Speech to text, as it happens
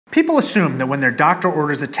People assume that when their doctor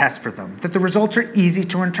orders a test for them, that the results are easy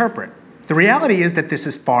to interpret. The reality is that this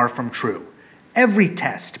is far from true. Every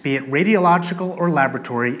test, be it radiological or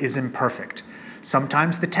laboratory, is imperfect.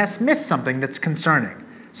 Sometimes the tests miss something that's concerning.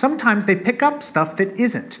 Sometimes they pick up stuff that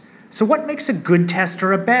isn't. So what makes a good test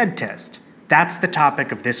or a bad test? That's the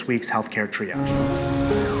topic of this week's Healthcare Triage.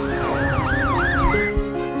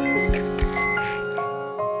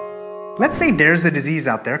 Let's say there's a disease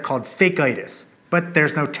out there called fakeitis, but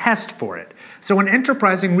there's no test for it. So an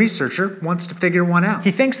enterprising researcher wants to figure one out.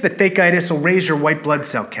 He thinks that fakeitis will raise your white blood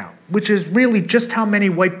cell count, which is really just how many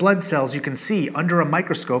white blood cells you can see under a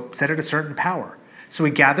microscope set at a certain power. So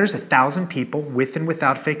he gathers 1,000 people with and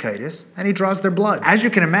without fakeitis, and he draws their blood. As you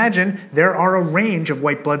can imagine, there are a range of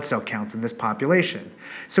white blood cell counts in this population.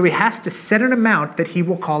 So he has to set an amount that he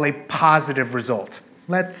will call a positive result.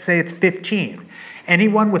 Let's say it's 15.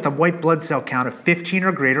 Anyone with a white blood cell count of 15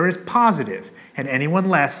 or greater is positive, and anyone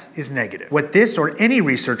less is negative. What this or any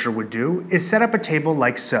researcher would do is set up a table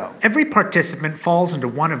like so. Every participant falls into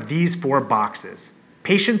one of these 4 boxes.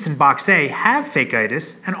 Patients in box A have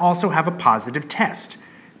fakeitis and also have a positive test.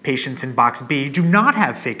 Patients in box B do not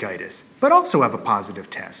have fakeitis, but also have a positive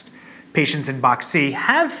test. Patients in box C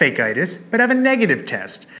have fakeitis, but have a negative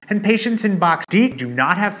test. And patients in box D do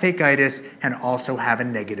not have fakeitis and also have a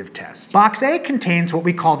negative test. Box A contains what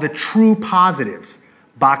we call the true positives.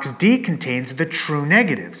 Box D contains the true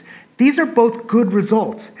negatives. These are both good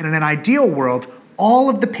results, and in an ideal world, all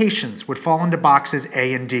of the patients would fall into boxes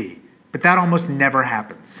A and D. But that almost never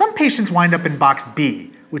happens. Some patients wind up in box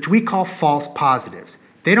B, which we call false positives.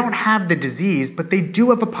 They don't have the disease, but they do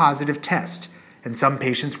have a positive test. And some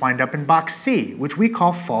patients wind up in box C, which we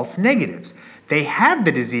call false negatives. They have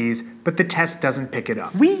the disease, but the test doesn't pick it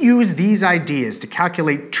up. We use these ideas to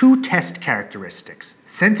calculate 2 test characteristics: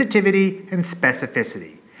 sensitivity and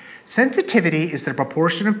specificity. Sensitivity is the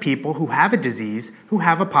proportion of people who have a disease who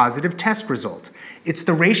have a positive test result. It's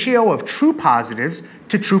the ratio of true positives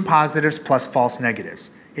to true positives plus false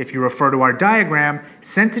negatives. If you refer to our diagram,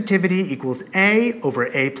 sensitivity equals A over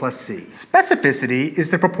A plus C. Specificity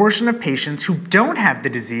is the proportion of patients who don't have the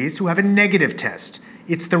disease who have a negative test.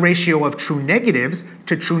 It's the ratio of true negatives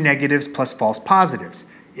to true negatives plus false positives.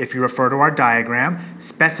 If you refer to our diagram,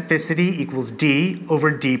 specificity equals D over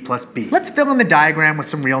D plus B. Let's fill in the diagram with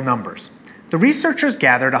some real numbers. The researchers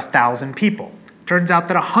gathered 1,000 people. Turns out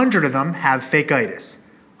that 100 of them have fakeitis.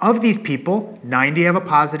 Of these people, 90 have a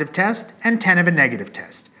positive test and 10 have a negative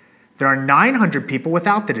test. There are 900 people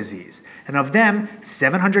without the disease, and of them,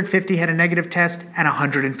 750 had a negative test and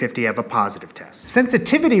 150 have a positive test.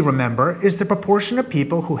 Sensitivity, remember, is the proportion of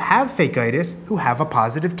people who have fakeitis who have a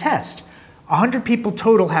positive test. 100 people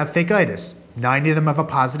total have fakeitis. 90 of them have a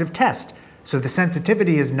positive test. So the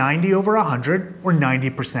sensitivity is 90 over 100, or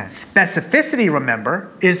 90%. Specificity, remember,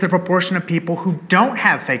 is the proportion of people who don't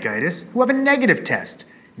have fakeitis who have a negative test.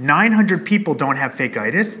 900 people don't have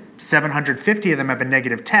fakeitis, 750 of them have a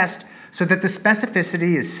negative test, so that the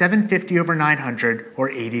specificity is 750 over 900, or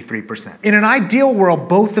 83%. In an ideal world,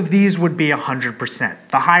 both of these would be 100%.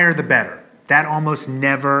 The higher the better. That almost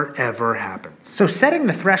never, ever happens. So setting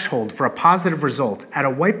the threshold for a positive result at a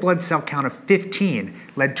white blood cell count of 15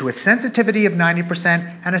 led to a sensitivity of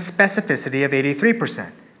 90% and a specificity of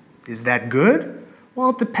 83%. Is that good?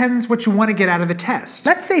 Well, it depends what you want to get out of the test.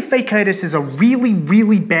 Let's say fakeitis is a really,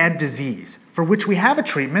 really bad disease for which we have a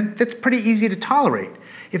treatment that's pretty easy to tolerate.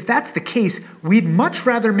 If that's the case, we'd much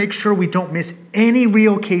rather make sure we don't miss any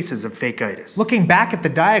real cases of fakeitis. Looking back at the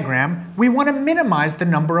diagram, we want to minimize the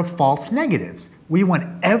number of false negatives. We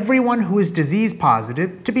want everyone who is disease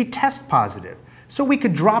positive to be test positive. So we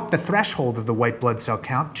could drop the threshold of the white blood cell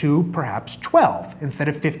count to perhaps 12 instead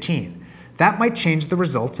of 15. That might change the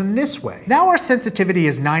results in this way. Now our sensitivity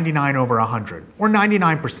is 99 over 100, or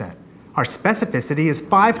 99%. Our specificity is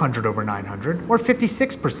 500 over 900, or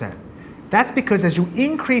 56%. That's because as you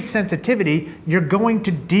increase sensitivity, you're going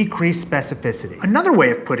to decrease specificity. Another way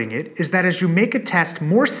of putting it is that as you make a test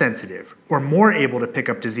more sensitive, or more able to pick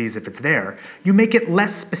up disease if it's there, you make it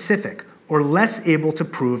less specific, or less able to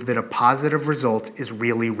prove that a positive result is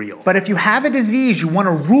really real. But if you have a disease you want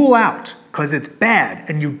to rule out because it's bad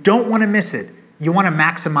and you don't want to miss it, you want to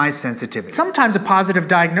maximize sensitivity. Sometimes a positive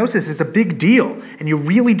diagnosis is a big deal and you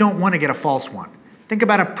really don't want to get a false one. Think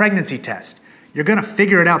about a pregnancy test. You're going to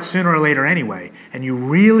figure it out sooner or later anyway, and you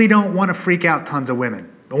really don't want to freak out tons of women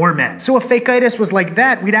or men. So if fakeitis was like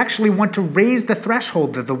that, we'd actually want to raise the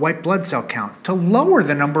threshold of the white blood cell count to lower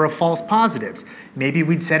the number of false positives. Maybe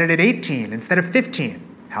we'd set it at 18 instead of 15.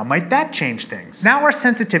 How might that change things? Now our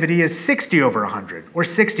sensitivity is 60 over 100, or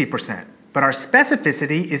 60%, but our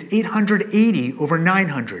specificity is 880 over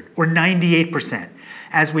 900, or 98%.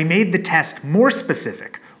 As we made the test more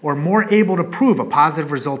specific, or more able to prove a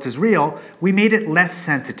positive result is real, we made it less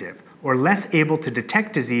sensitive, or less able to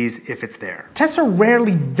detect disease if it's there. Tests are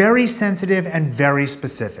rarely very sensitive and very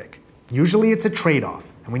specific. Usually it's a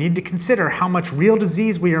trade-off, and we need to consider how much real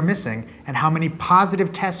disease we are missing and how many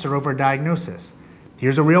positive tests are overdiagnosis.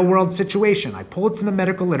 Here's a real-world situation I pulled from the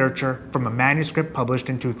medical literature from a manuscript published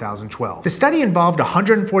in 2012. The study involved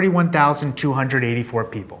 141,284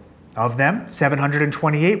 people. Of them,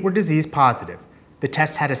 728 were disease positive. The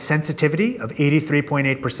test had a sensitivity of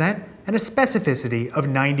 83.8% and a specificity of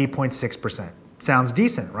 90.6%. Sounds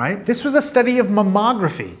decent, right? This was a study of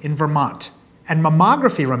mammography in Vermont. And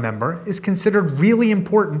mammography, remember, is considered really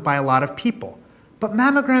important by a lot of people. But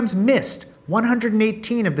mammograms missed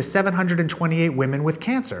 118 of the 728 women with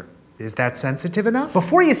cancer. Is that sensitive enough?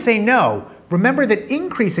 Before you say no, remember that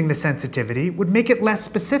increasing the sensitivity would make it less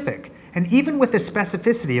specific. And even with a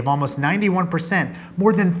specificity of almost 91%,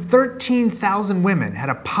 more than 13,000 women had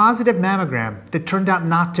a positive mammogram that turned out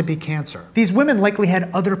not to be cancer. These women likely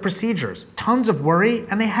had other procedures, tons of worry,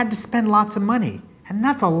 and they had to spend lots of money. And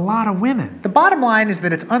that's a lot of women. The bottom line is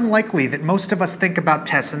that it's unlikely that most of us think about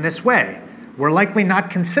tests in this way. We're likely not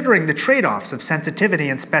considering the trade-offs of sensitivity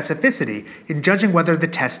and specificity in judging whether the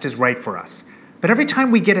test is right for us. But every time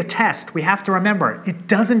we get a test, we have to remember it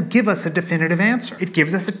doesn't give us a definitive answer. It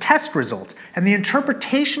gives us a test result, and the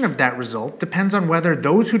interpretation of that result depends on whether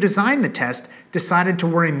those who designed the test decided to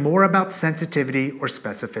worry more about sensitivity or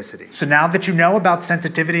specificity. So now that you know about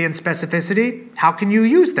sensitivity and specificity, how can you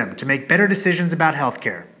use them to make better decisions about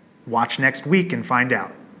healthcare? Watch next week and find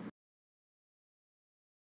out.